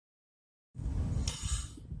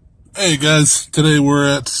Hey guys, today we're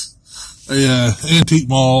at a antique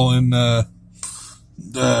mall in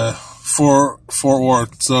Fort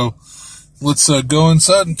Worth. So let's go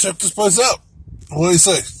inside and check this place out. What do you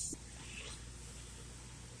say?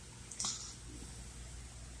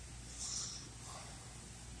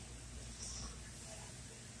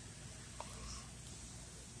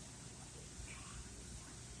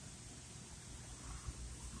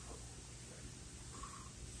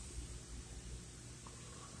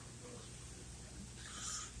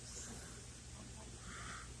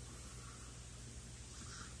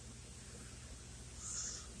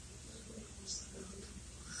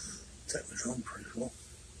 That was really pretty cool.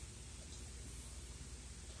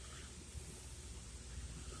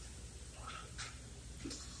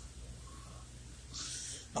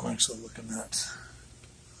 I'm actually looking at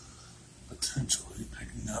potentially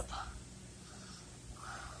picking up,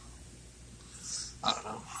 I don't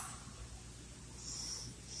know,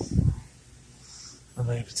 I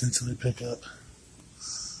may potentially pick up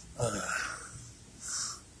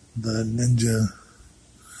the ninja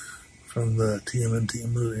from the TMNT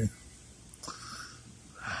movie,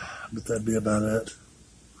 but that'd be about it.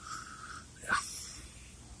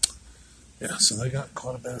 Yeah, so they got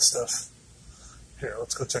quite a bit of stuff. Here,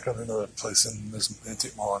 let's go check out another place in this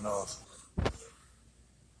antique mall I know of.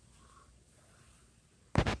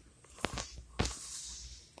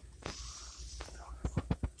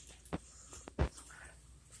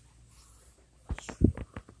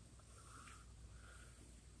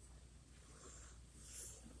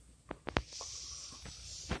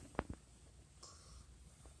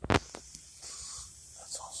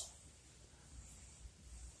 That's awesome.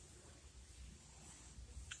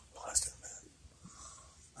 Plastic man.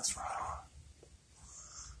 That's right on.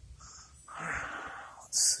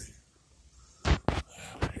 Let's see.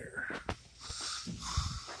 Out here.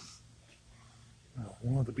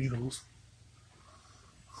 One of the Beatles.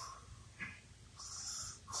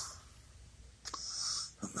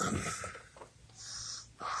 And then,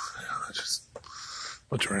 just a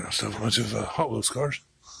bunch of random stuff. A bunch of Hot Wheels cars.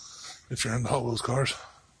 If you're into Hot Wheels cars.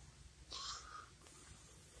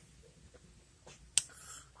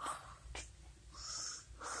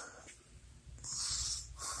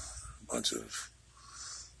 A bunch of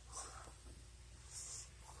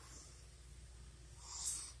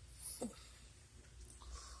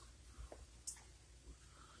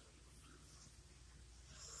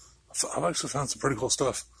I've actually found some pretty cool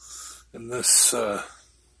stuff in this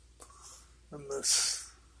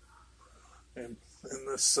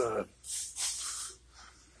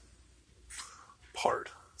part.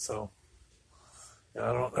 So yeah,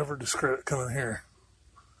 I don't ever discredit coming here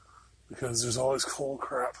because there's always cool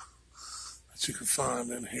crap that you can find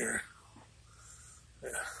in here. Yeah,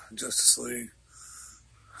 Justice League.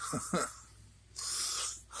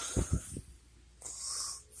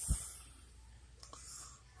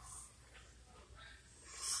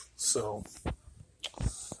 So,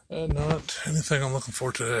 and not anything I'm looking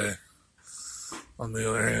for today. On the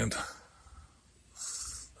other hand,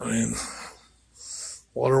 I mean,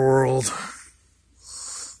 Waterworld,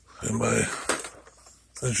 anybody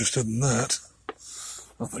interested in that? I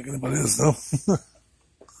don't think anybody is, though.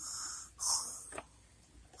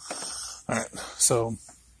 Alright, so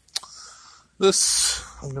this,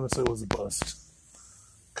 I'm going to say, was a bust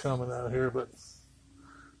coming out here, but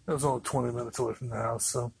it was only 20 minutes away from the house,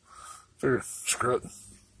 so figure, screw it.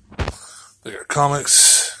 They got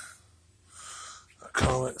comics.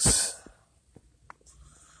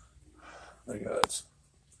 They got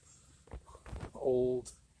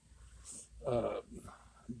old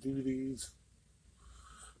DVDs.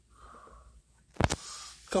 A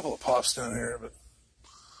couple of pops down here, but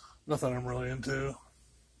nothing I'm really into.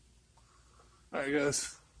 Alright,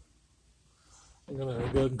 guys. I'm going to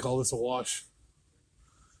go ahead and call this a wash.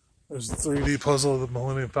 There's the 3D puzzle of the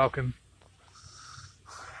Millennium Falcon.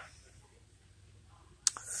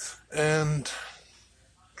 And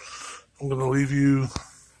I'm going to leave you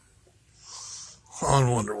on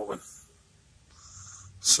Wonder Woman.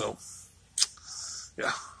 So,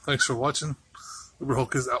 yeah. Thanks for watching. Uber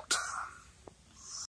Hulk is out.